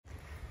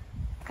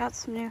Got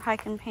some new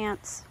hiking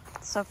pants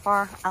so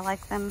far. I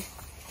like them.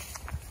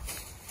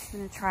 I'm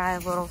gonna try a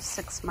little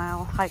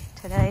 6-mile hike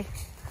today.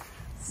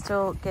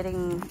 Still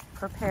getting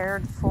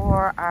prepared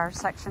for our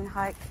section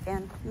hike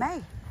in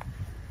May.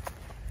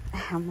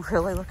 I'm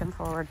really looking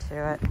forward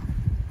to it.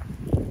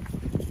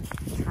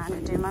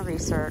 Trying to do my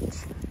research.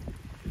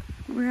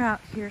 We're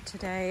out here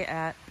today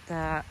at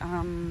the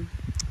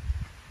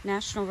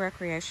National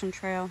Recreation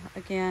Trail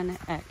again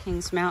at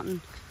Kings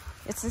Mountain.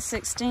 It's a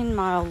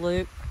 16-mile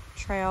loop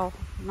trail.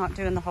 I'm not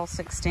doing the whole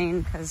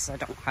 16 because I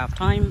don't have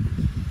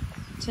time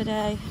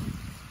today.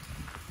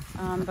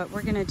 But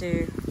we're gonna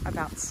do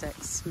about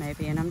 6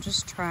 maybe, and I'm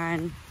just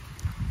trying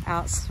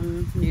out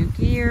some new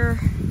gear.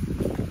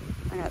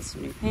 I got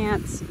some new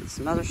pants and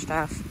some other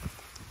stuff.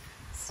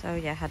 So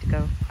yeah, I had to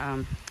go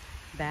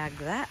bag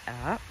that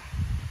up.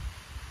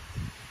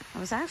 I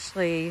was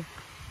actually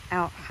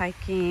out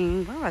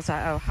hiking, where was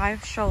I? Oh, High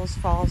Shoals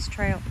Falls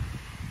Trail.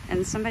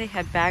 And somebody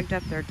had bagged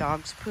up their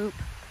dog's poop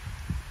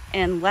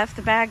and left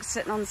the bag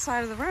sitting on the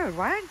side of the road.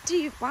 Why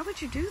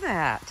would you do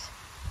that?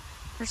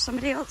 For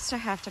somebody else to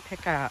have to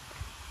pick up.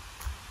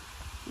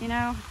 You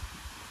know,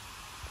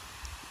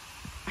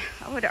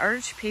 I would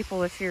urge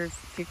people, if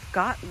you've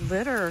got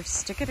litter,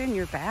 stick it in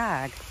your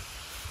bag.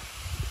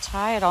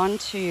 Tie it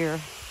onto your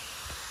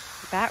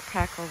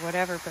backpack or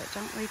whatever, but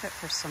don't leave it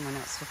for someone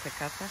else to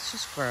pick up. That's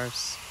just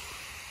gross.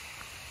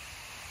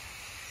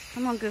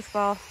 Come on,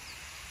 goofball.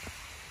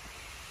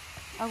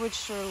 I would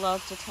sure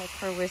love to take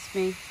her with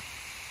me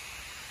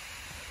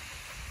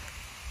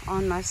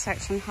on my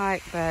section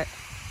hike, but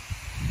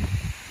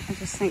I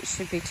just think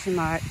she'd be too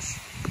much.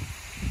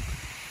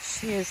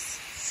 She is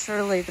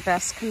surely the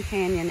best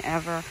companion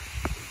ever.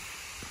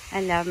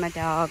 I love my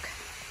dog.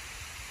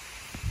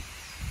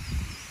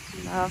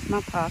 I love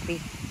my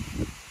puppy.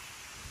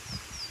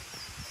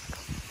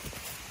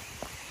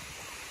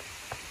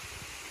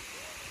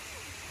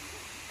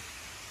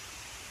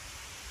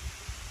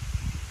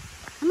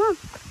 Come on.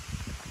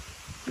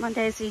 Come on,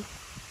 Daisy.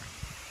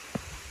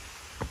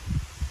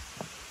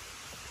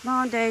 Come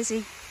on,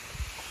 Daisy.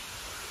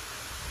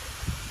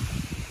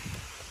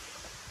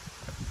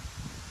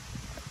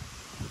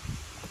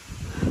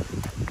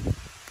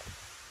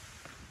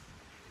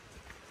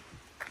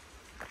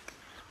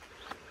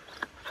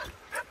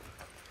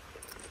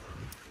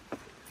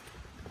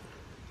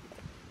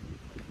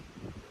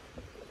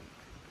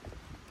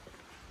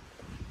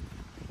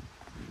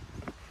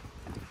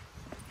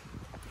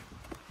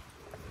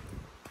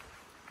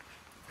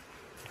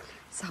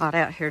 It's hot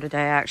out here today,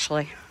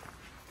 actually.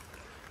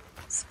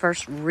 It's the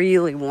first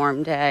really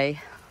warm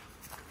day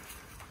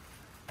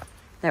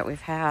that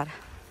we've had.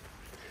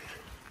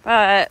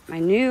 But my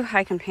new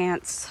hiking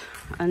pants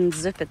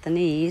unzip at the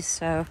knees,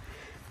 so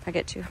if I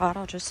get too hot,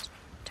 I'll just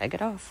take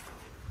it off.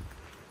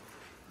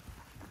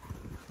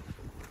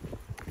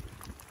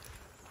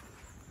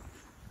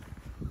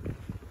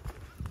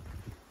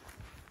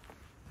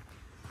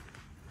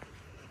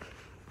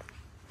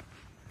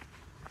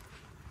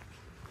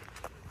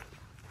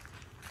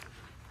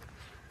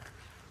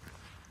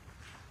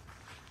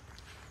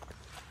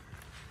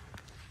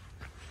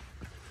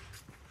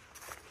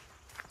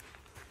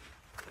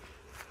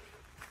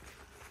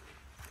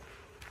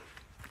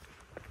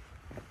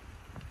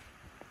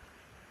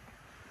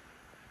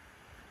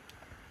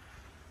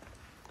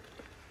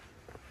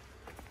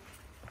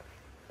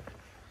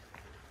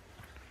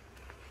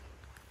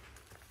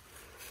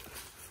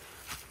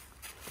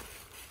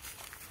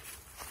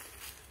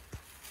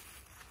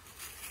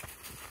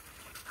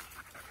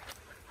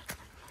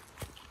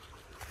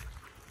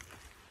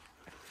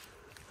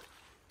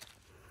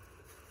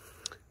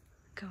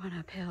 Going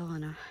uphill,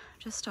 and I'm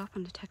just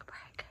stopping to take a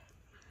break.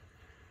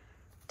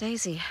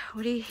 Daisy,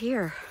 what do you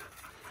hear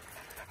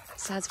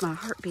besides my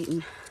heart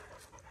beating?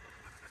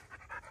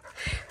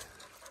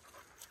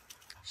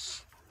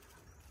 Shh.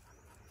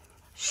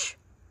 Shh.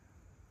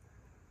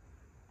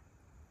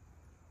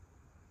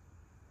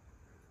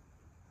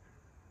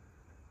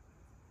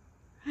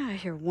 I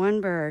hear one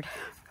bird.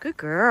 Good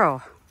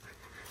girl.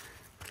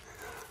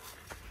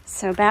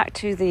 So back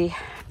to the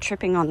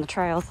tripping on the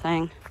trail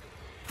thing.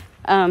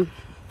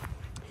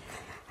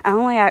 I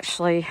only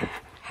actually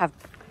have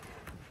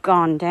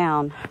gone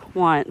down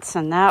once,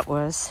 and that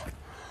was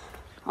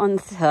on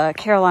the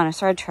Carolina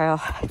Thread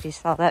Trail, if you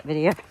saw that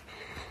video.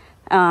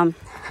 I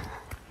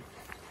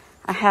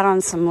had on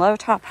some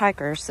low-top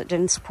hikers that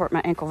didn't support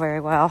my ankle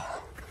very well,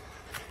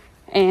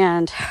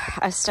 and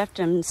I stepped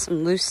in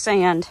some loose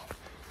sand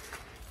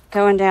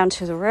going down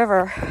to the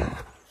river,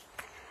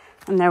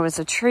 and there was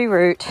a tree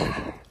root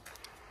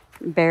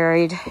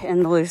buried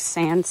in the loose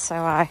sand, so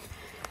I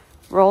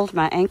rolled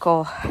my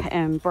ankle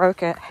and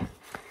broke it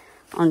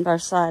on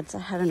both sides. I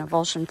had an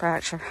avulsion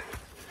fracture,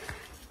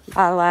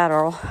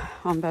 bilateral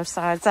on both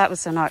sides. That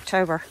was in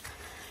October,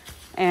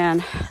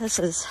 and this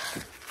is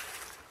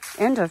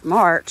end of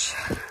March.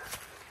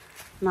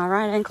 My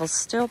right ankle's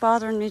still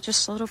bothering me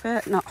just a little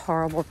bit. Not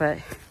horrible, but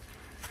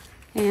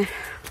yeah,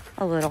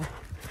 a little.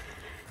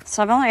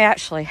 So I've only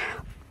actually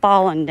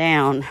fallen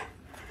down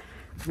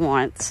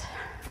once.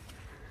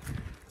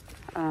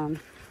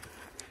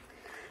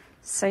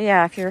 So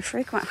yeah, if you're a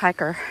frequent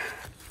hiker,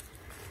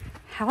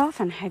 how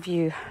often have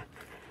you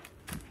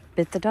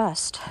bit the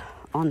dust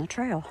on the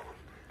trail?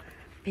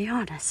 Be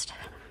honest.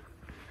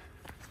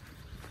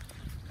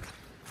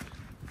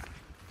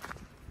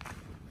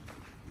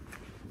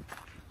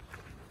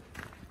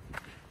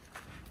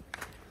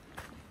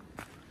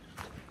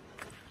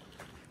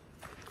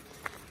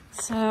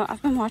 So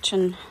I've been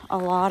watching a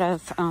lot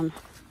of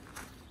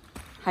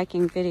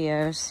hiking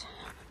videos,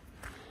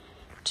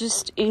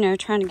 just, you know,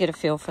 trying to get a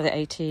feel for the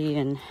AT,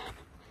 and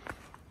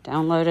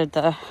downloaded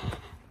the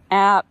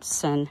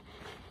apps and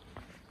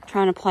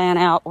trying to plan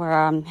out where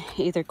I'm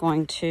either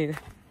going to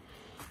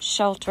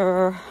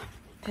shelter,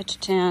 pitch a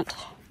tent,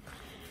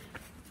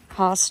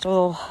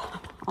 hostel,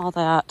 all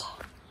that.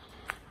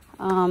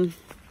 And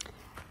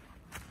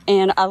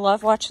I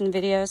love watching the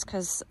videos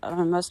because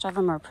most of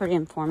them are pretty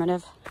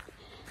informative.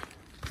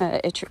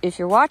 If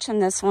you're watching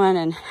this one,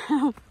 and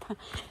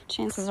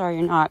chances are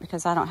you're not,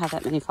 because I don't have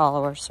that many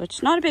followers, which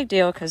is not a big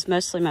deal because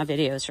mostly my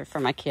videos are for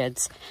my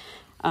kids.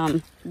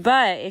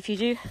 But if you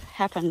do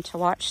happen to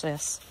watch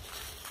this,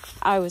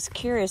 I was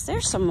curious.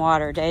 There's some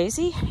water,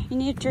 Daisy. You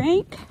need a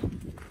drink?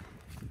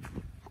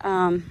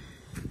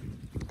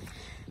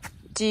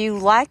 Do you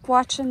like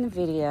watching the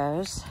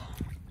videos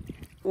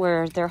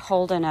where they're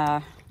holding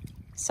a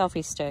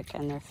selfie stick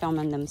and they're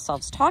filming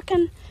themselves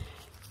talking?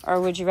 Or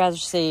would you rather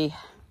see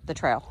the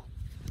trail?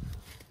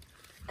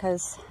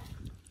 Because,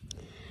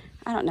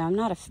 I don't know, I'm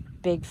not a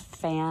big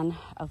fan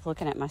of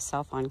looking at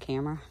myself on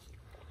camera.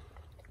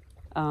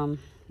 And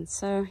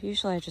so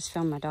usually I just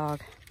film my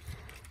dog.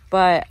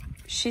 But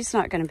she's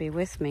not going to be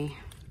with me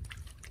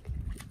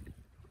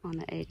on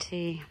the AT.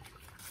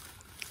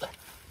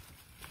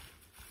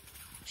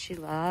 She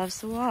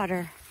loves the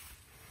water.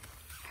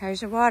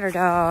 How's your water,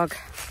 dog?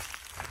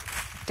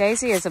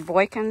 Daisy is a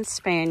Boykin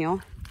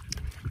Spaniel.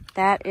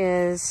 That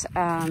is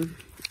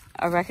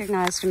a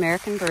recognized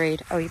American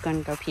breed. Oh, you're going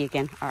to go pee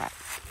again. All right.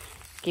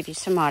 Give you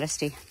some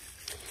modesty.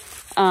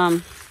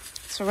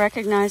 It's a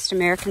recognized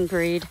American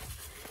breed.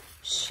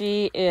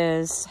 She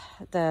is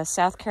the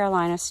South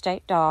Carolina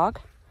state dog.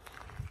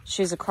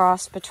 She's a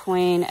cross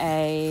between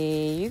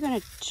a... You're going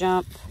to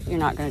jump. You're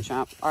not going to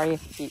jump, are you?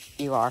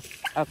 You are.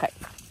 Okay.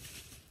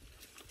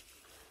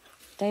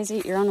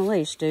 Daisy, you're on a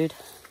leash, dude.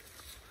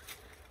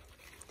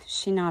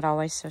 She's not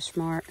always so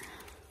smart.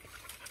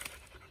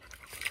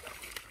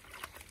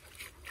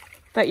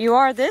 But you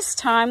are this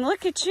time.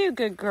 Look at you,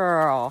 good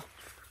girl.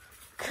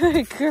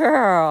 Good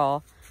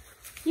girl.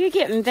 You're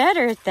getting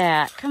better at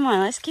that. Come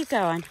on, let's keep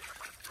going.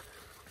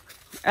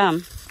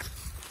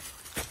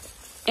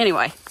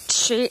 Anyway,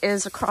 she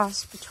is a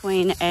cross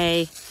between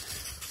a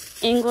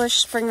English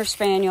Springer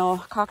Spaniel,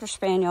 Cocker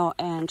Spaniel,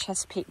 and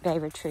Chesapeake Bay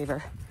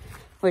Retriever,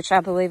 which I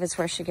believe is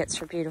where she gets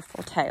her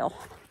beautiful tail.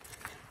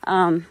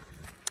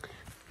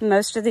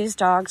 Most of these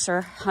dogs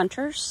are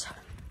hunters,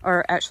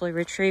 or actually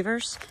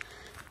retrievers,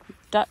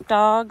 duck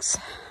dogs,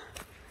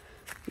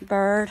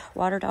 bird,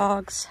 water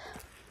dogs.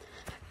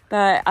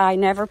 But I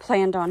never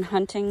planned on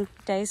hunting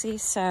Daisy,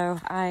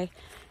 so I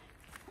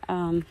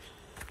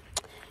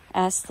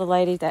asked the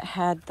lady that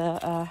had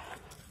the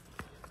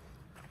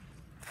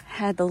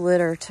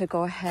litter to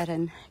go ahead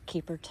and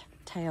keep her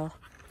tail.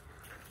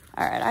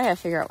 All right, I gotta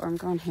figure out where I'm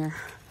going here.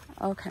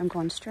 Okay, I'm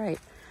going straight.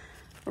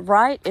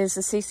 Right is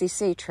the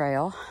CCC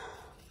trail.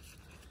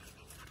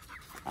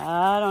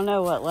 I don't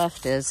know what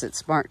left is.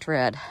 It's marked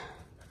red.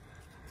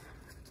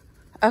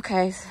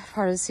 Okay,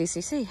 part of the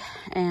CCC.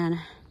 And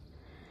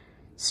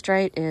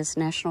straight is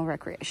National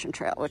Recreation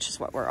Trail, which is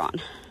what we're on.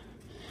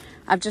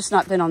 I've just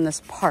not been on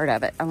this part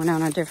of it. I went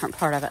on a different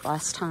part of it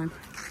last time.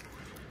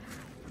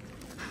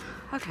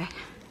 Okay.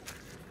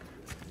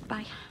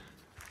 Bye.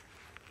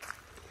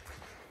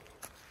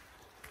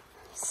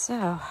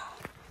 So,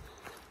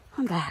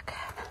 I'm back.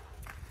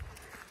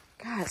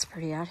 God, it's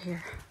pretty out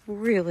here.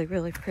 Really,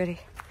 really pretty.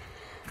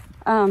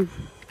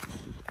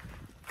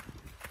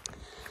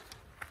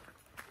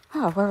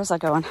 Oh, where was I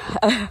going?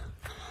 I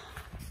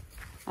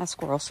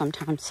squirrel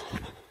sometimes.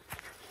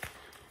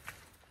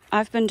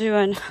 I've been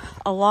doing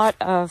a lot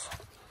of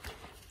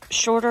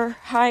shorter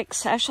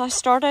hikes. Actually, I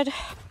started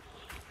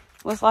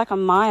with like a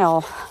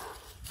mile.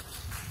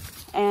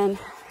 And,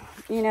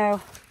 you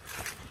know,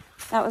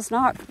 that was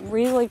not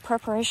really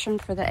preparation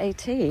for the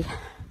AT.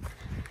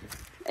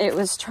 It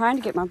was trying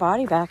to get my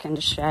body back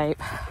into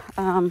shape.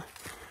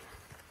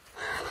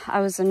 I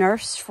was a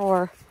nurse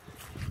for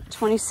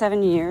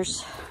 27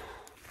 years.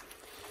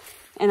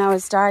 And I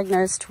was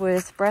diagnosed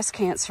with breast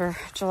cancer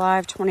July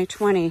of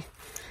 2020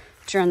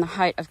 during the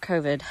height of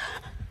COVID.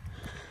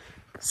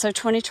 So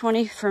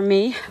 2020 for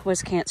me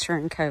was cancer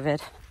and COVID.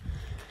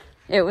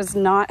 It was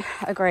not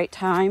a great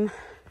time.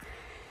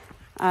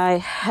 I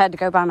had to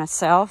go by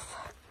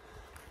myself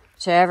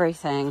to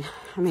everything.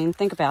 I mean,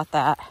 think about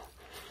that.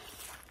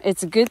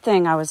 It's a good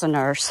thing I was a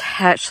nurse,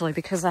 actually,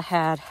 because I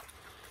had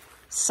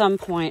some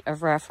point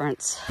of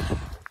reference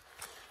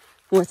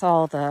with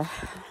all the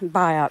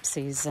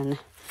biopsies and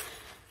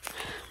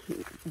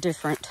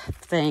different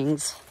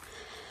things.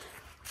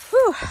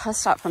 Whew, let's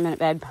stop for a minute,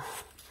 babe.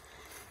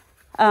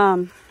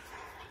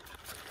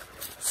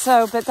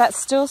 So, but that's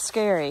still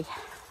scary.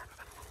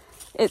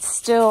 It's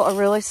still a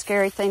really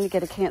scary thing to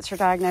get a cancer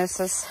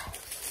diagnosis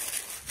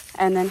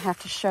and then have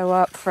to show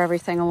up for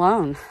everything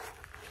alone.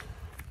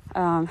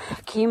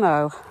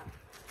 Chemo,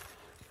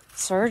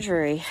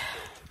 surgery,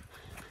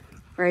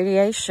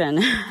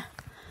 radiation,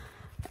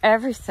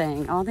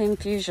 everything, all the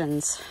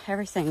infusions,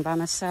 everything by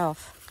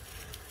myself.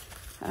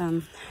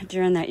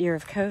 During that year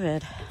of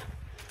COVID,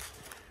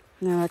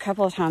 there were a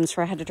couple of times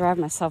where I had to drive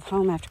myself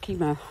home after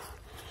chemo.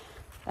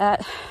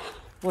 That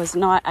was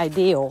not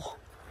ideal,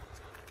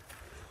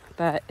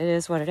 but it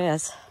is what it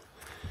is.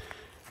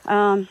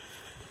 I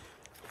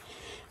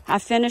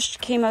finished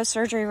chemo,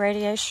 surgery,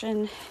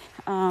 radiation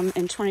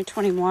in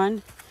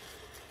 2021.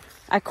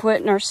 I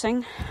quit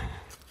nursing.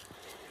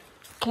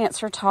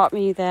 Cancer taught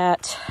me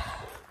that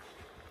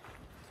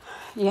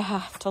you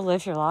have to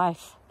live your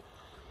life.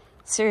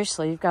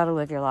 Seriously, you've got to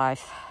live your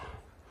life.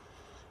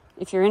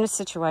 If you're in a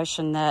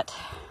situation that,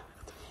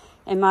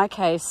 in my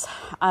case,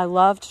 I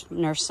loved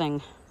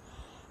nursing.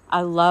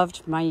 I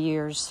loved my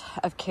years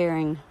of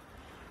caring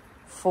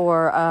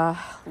for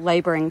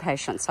laboring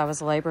patients. I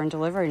was a labor and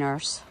delivery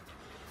nurse.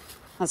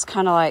 That's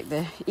kind of like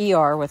the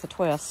ER with a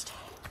twist.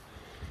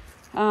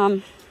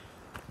 And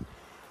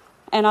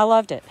I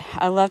loved it.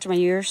 I loved my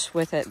years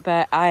with it,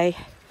 but I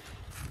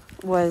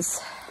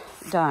was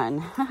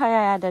done. I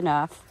had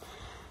enough.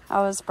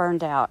 I was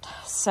burned out.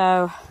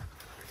 So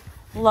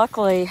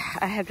luckily,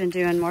 I had been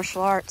doing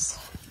martial arts.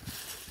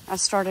 I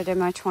started in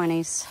my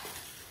 20s,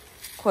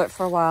 quit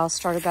for a while,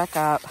 started back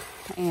up,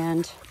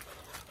 and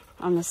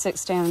I'm a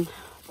 6th Dan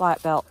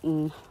black belt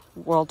in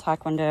World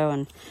Taekwondo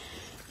and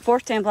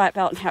 4th Dan black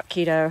belt in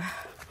Hapkido.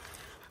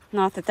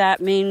 Not that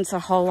that means a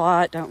whole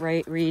lot. Don't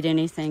read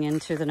anything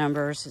into the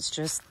numbers. It's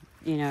just,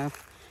 you know,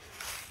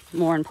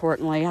 more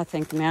importantly, I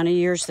think the amount of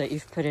years that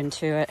you've put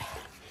into it.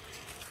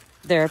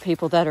 There are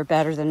people that are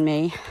better than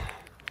me.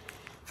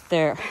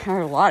 There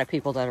are a lot of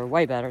people that are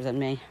way better than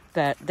me,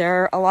 but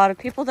there are a lot of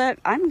people that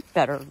I'm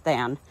better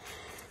than,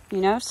 you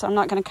know, so I'm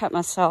not going to cut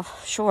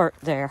myself short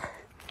there.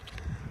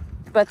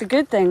 But the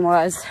good thing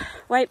was,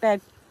 wait,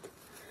 babe.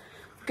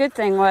 Good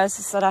thing was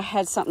is that I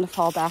had something to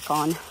fall back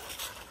on.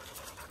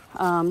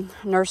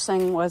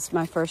 Nursing was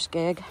my first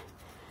gig,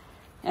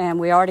 and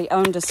we already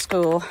owned a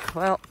school.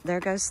 Well, there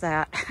goes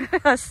that.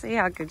 See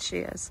how good she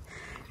is.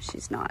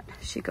 She's not.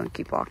 She's going to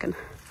keep walking.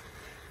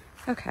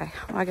 Okay,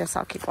 well, I guess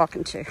I'll keep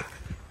walking too.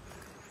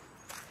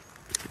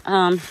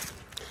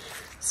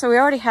 So we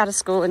already had a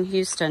school in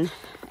Houston,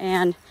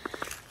 and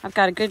I've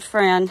got a good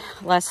friend,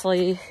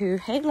 Leslie, who,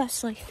 hey,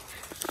 Leslie,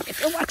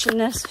 if you're watching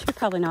this, you're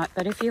probably not,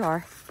 but if you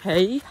are,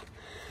 hey,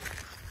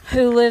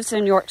 who lives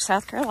in York,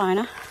 South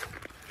Carolina.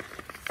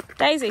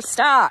 Daisy,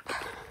 stop.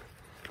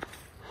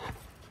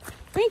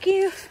 Thank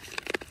you.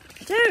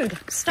 Dude,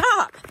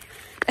 stop.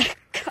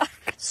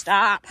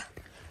 Stop.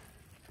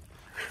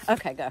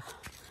 Okay, go.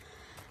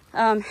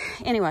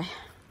 Anyway,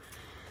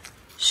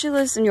 she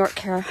lives in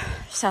York,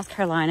 South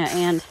Carolina,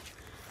 and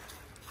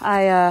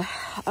I,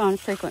 on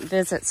frequent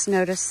visits,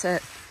 noticed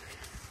that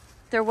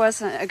there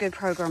wasn't a good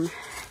program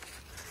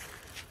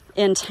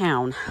in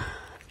town.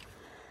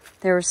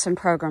 There were some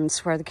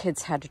programs where the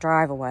kids had to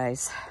drive a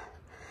ways.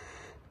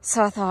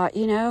 So I thought,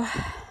 you know,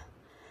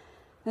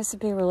 this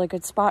would be a really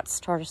good spot to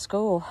start a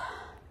school.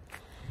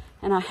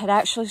 And I had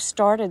actually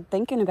started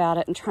thinking about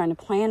it and trying to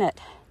plan it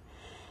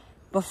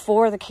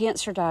before the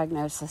cancer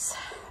diagnosis.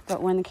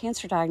 But when the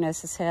cancer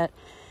diagnosis hit,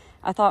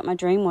 I thought my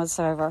dream was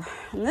over.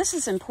 And this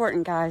is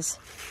important, guys.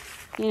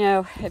 You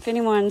know, if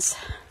anyone's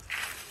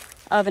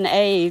of an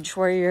age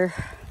where you're,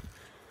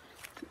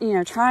 you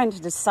know, trying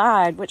to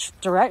decide which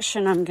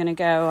direction I'm going to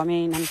go. I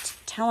mean, I'm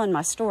telling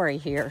my story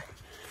here.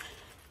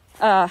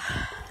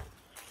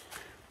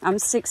 I'm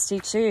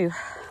 62.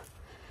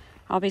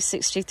 I'll be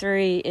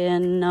 63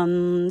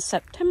 in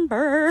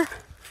September.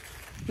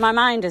 My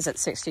mind is at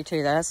 62,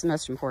 though. That's the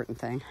most important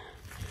thing.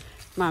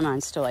 My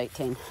mind's still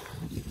 18.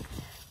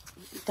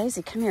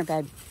 Daisy, come here,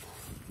 babe.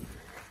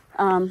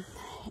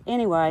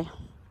 Anyway,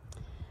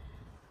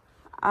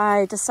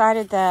 I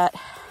decided that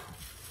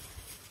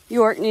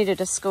York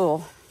needed a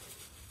school.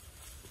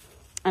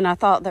 And I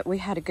thought that we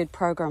had a good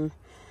program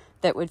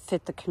that would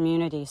fit the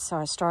community. So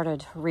I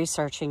started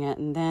researching it,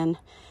 and then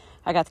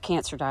I got the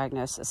cancer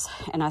diagnosis,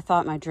 and I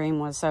thought my dream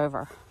was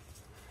over.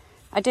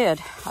 I did.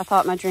 I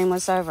thought my dream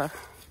was over.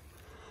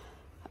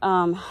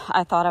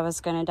 I thought I was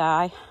going to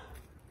die,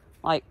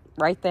 like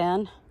right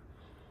then.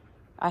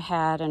 I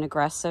had an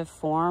aggressive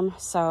form,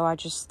 so I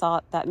just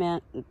thought that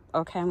meant,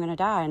 okay, I'm going to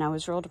die, and I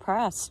was real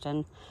depressed.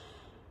 And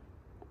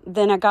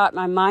then I got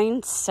my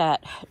mindset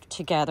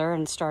together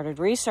and started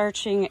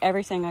researching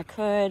everything I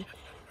could.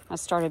 I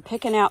started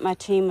picking out my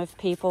team of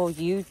people.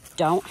 You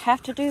don't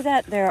have to do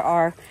that. There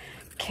are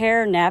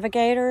care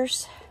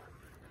navigators,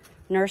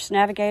 nurse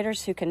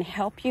navigators who can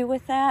help you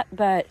with that,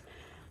 but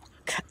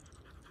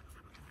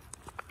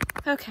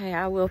okay,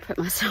 I will put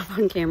myself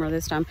on camera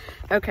this time.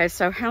 Okay,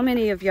 so how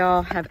many of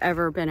y'all have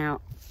ever been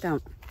out?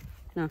 Don't.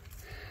 No.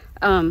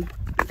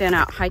 Been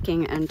out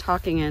hiking and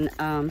talking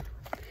and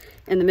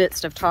in the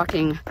midst of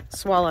talking,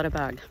 swallowed a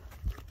bug?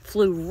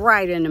 flew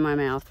right into my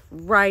mouth.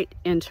 Right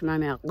into my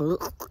mouth.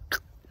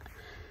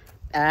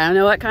 I don't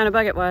know what kind of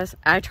bug it was.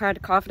 I tried to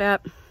cough it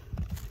up.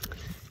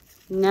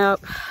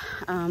 Nope.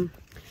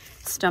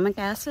 Stomach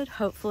acid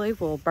hopefully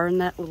will burn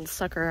that little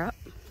sucker up.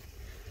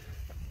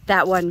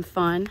 That wasn't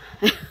fun.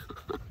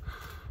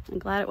 I'm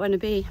glad it wasn't a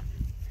bee.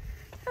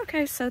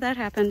 Okay, so that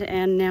happened,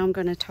 and now I'm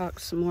going to talk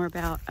some more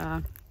about,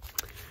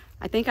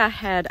 I think I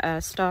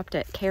had stopped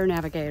at Care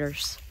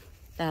Navigators.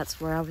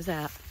 That's where I was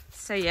at.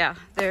 So yeah,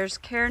 there's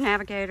Care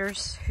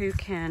Navigators who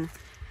can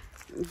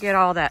get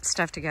all that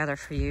stuff together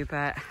for you,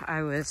 but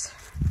I was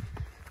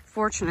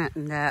fortunate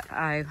in that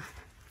I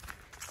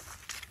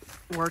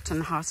worked in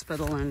the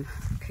hospital and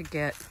could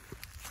get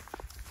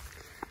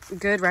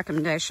good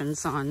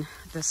recommendations on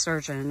the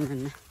surgeon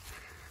and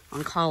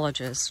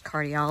oncologist,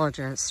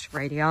 cardiologist,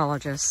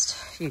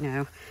 radiologist. You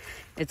know,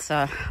 it's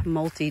a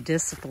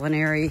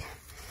multidisciplinary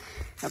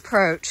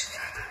approach,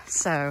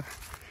 so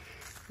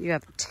you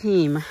have a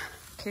team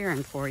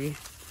caring for you.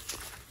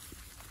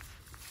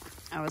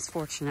 I was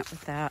fortunate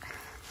with that.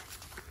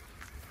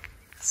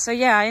 So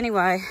yeah,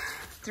 anyway,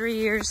 3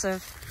 years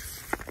of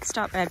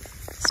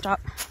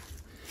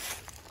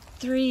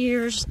 3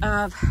 years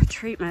of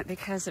treatment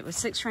because it was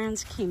 6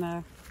 rounds of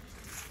chemo,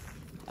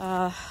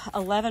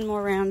 11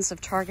 more rounds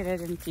of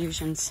targeted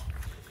infusions,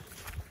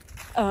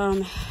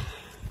 a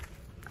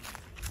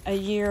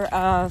year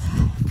of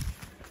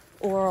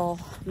oral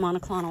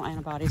monoclonal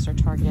antibodies or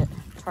targeted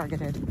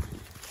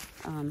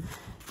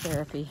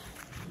therapy.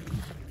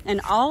 And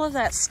all of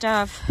that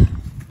stuff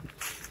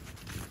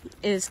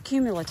is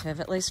cumulative,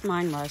 at least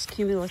mine was.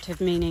 Cumulative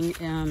meaning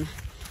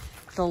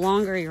the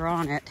longer you're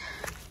on it,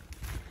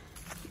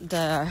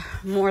 the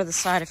more the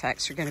side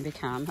effects are going to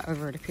become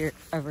over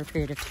a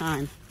period of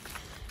time.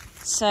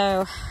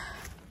 So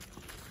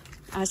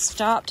I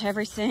stopped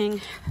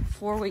everything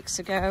 4 weeks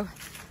ago.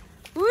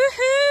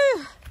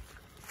 Woohoo!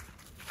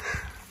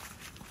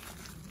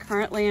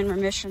 Currently in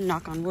remission,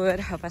 knock on wood.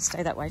 Hope I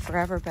stay that way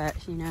forever,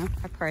 but you know,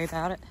 I pray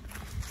about it.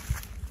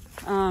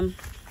 And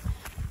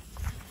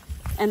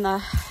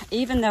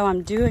even though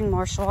I'm doing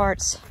martial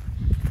arts,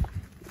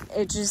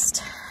 it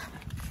just,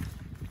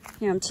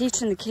 you know, I'm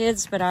teaching the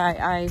kids, but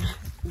I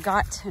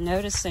got to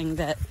noticing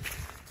that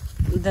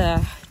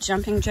the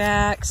jumping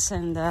jacks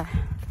and the,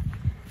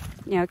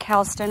 you know,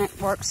 calisthenic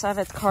works of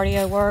it, the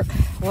cardio work,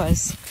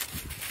 was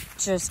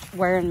just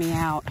wearing me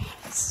out.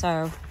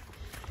 So,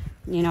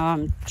 you know,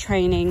 I'm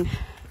training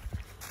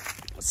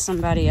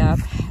somebody up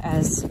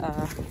as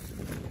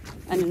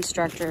an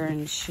instructor,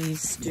 and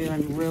she's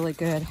doing really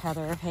good.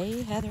 Heather,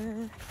 hey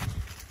Heather.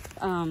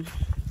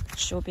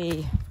 She'll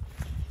be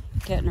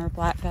getting her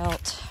black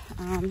belt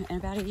in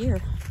about a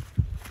year.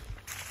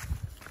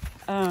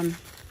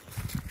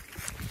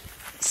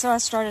 So I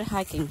started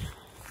hiking.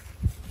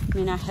 I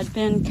mean, I had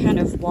been kind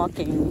of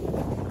walking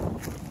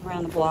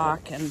around the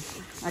block, and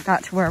I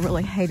got to where I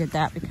really hated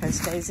that because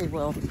Daisy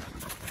will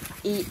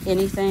eat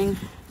anything.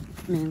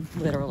 I mean,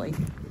 literally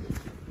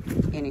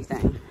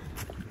anything.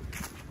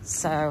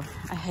 So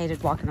I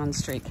hated walking on the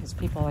street because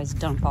people always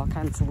dump all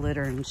kinds of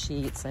litter and she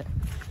eats it.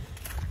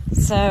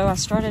 So I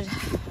started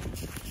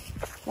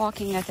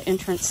walking at the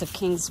entrance of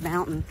Kings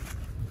Mountain.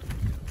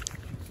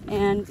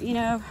 And, you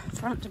know,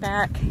 front to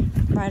back,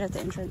 right at the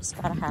entrance,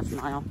 about a half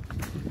mile.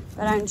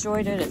 But I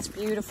enjoyed it. It's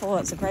beautiful.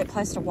 It's a great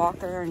place to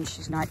walk her, and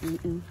she's not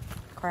eating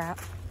crap.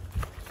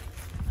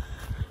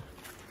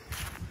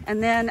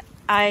 And then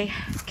I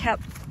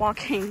kept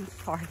walking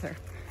farther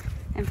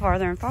and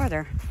farther and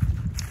farther.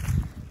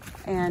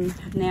 And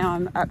now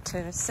I'm up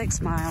to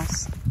 6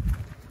 miles.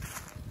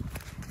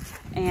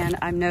 And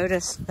I've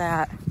noticed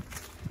that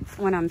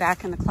when I'm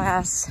back in the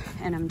class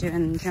and I'm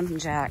doing jumping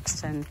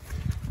jacks and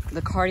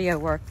the cardio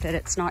work, that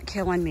it's not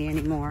killing me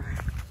anymore.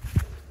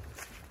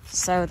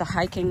 So the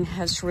hiking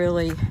has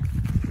really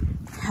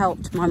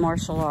helped my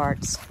martial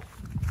arts.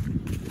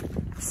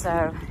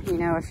 So, you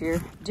know, if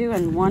you're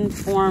doing one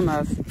form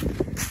of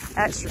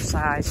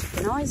exercise, you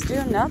can always do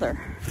another,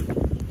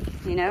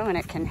 you know, and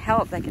it can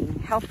help. They can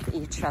help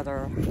each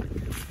other.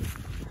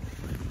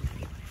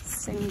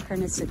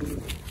 Synchronicity.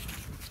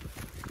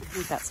 I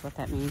think that's what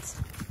that means.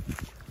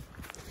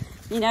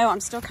 You know, I'm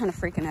still kind of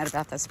freaking out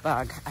about this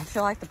bug. I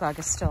feel like the bug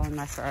is still in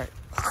my throat.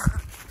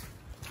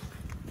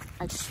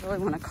 I just really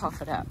want to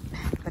cough it up,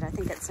 but I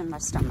think it's in my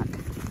stomach.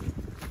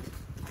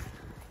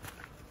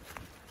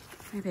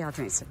 Maybe I'll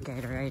drink some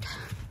Gatorade.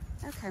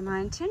 Okay, my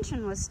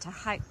intention was to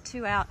hike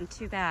 2 out and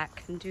 2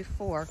 back and do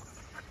 4.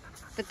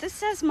 But this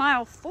says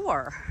mile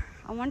 4.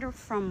 I wonder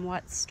from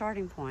what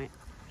starting point.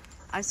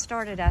 I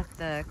started at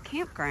the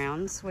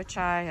campgrounds, which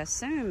I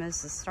assume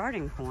is the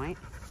starting point.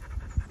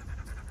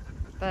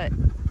 But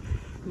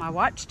my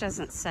watch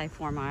doesn't say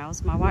 4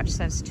 miles. My watch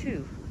says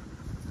 2.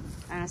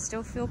 And I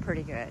still feel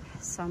pretty good.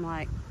 So I'm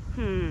like,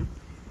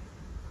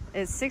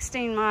 it's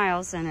 16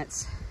 miles and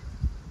it's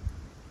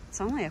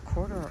only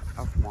 1/4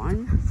 of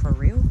 1 for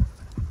real?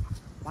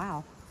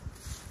 Wow.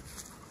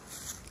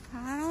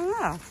 I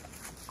don't know.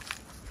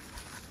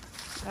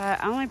 I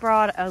only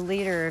brought a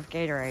liter of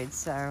Gatorade,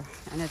 so,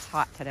 and it's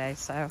hot today,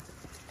 so,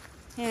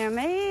 you know,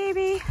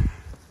 maybe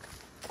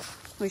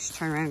we should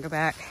turn around and go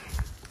back.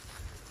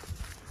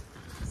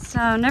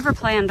 So never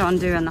planned on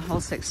doing the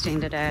whole 16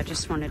 today. I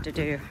just wanted to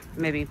do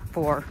maybe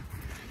 4.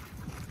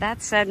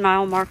 That said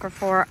mile marker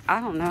 4.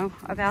 I don't know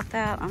about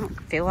that. I don't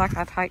feel like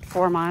I've hiked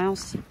 4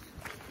 miles.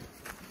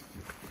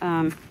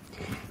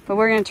 But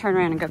we're gonna turn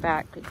around and go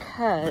back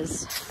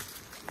because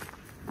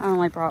I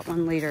only brought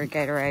 1 liter of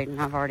Gatorade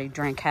and I've already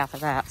drank half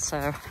of that.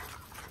 So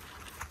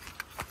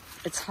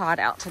it's hot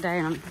out today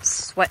and I'm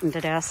sweating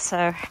to death.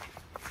 So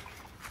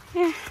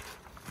yeah,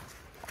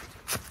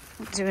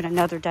 we'll do it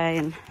another day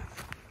and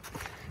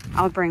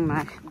I'll bring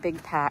my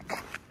big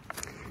pack.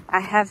 I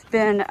have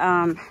been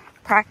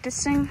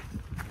practicing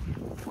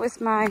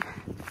with my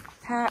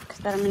pack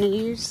that I'm going to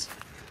use.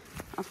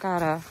 I've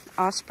got a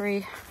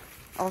Osprey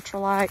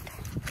ultralight.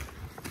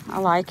 I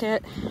like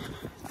it.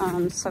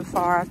 So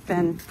far I've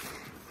been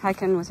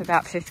hiking with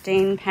about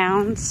 15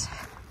 pounds.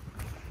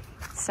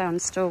 So I'm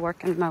still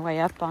working my way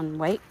up on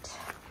weight.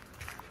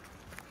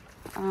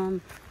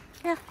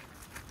 Yeah,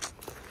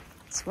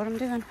 that's what I'm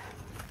doing.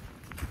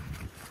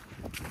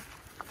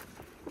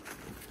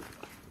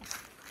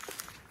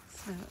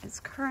 So it's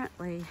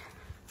currently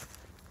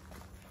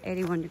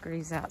 81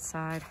 degrees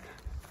outside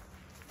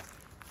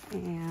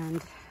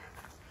and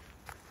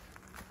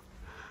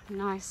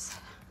nice,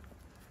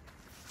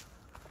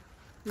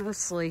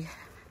 mostly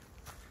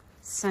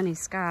sunny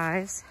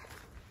skies,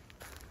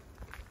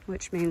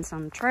 which means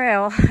on the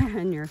trail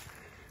and you're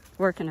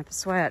working up a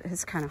sweat,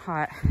 it's kind of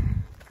hot.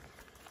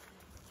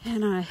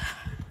 And I'm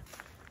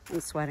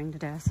sweating to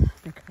death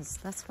because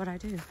that's what I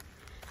do.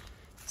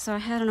 So I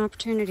had an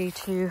opportunity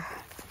to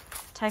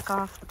take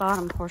off the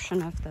bottom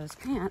portion of those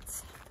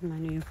pants, my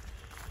new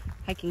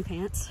hiking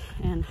pants,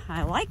 and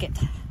I like it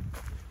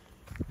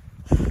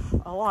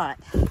a lot.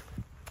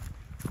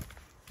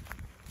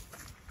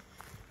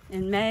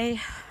 In May,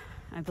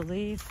 I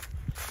believe,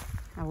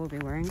 I will be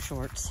wearing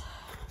shorts.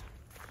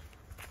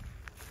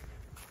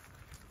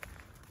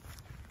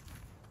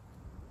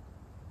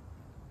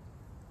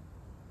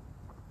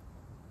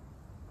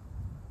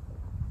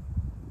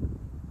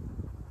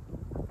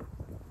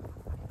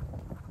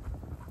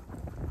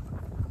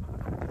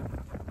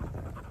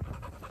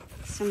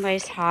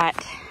 Somebody's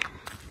hot.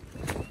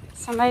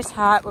 Somebody's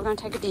hot. We're gonna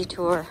take a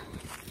detour.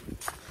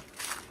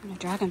 And a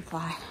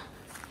dragonfly.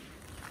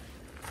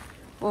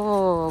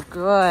 Oh,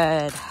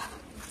 good.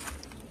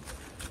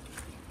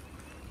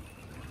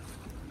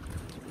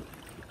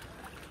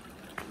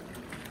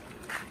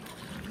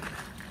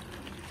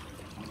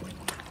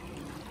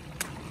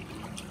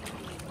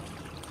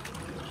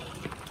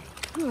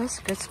 Ooh, that's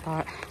a good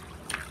spot.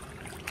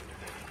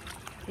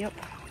 Yep.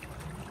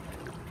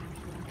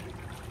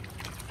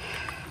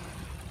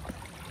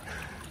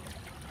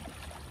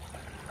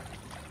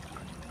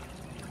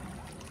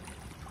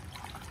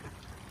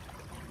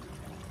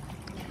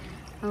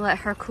 I'll let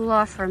her cool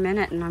off for a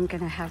minute and I'm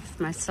gonna have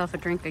myself a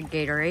drink of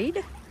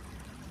Gatorade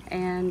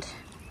and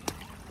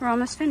we're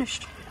almost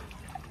finished.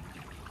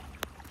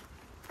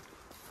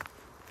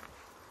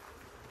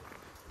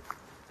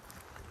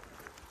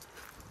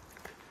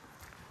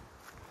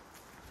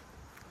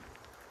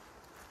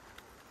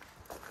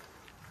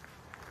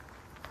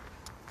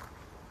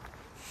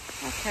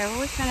 Okay, well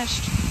we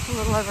finished a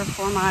little over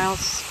 4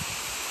 miles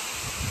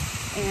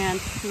and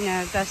you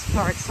know, best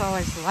part's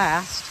always the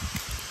last.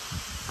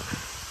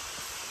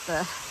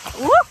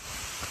 Whoop!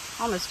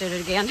 Almost did it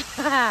again.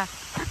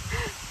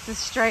 The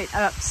straight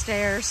up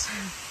stairs.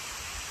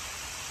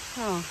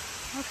 Oh,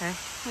 okay,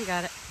 we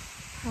got it.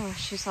 Oh,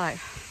 she's like,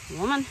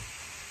 woman,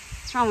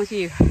 what's wrong with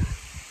you?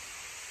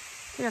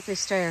 Get up these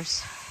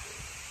stairs.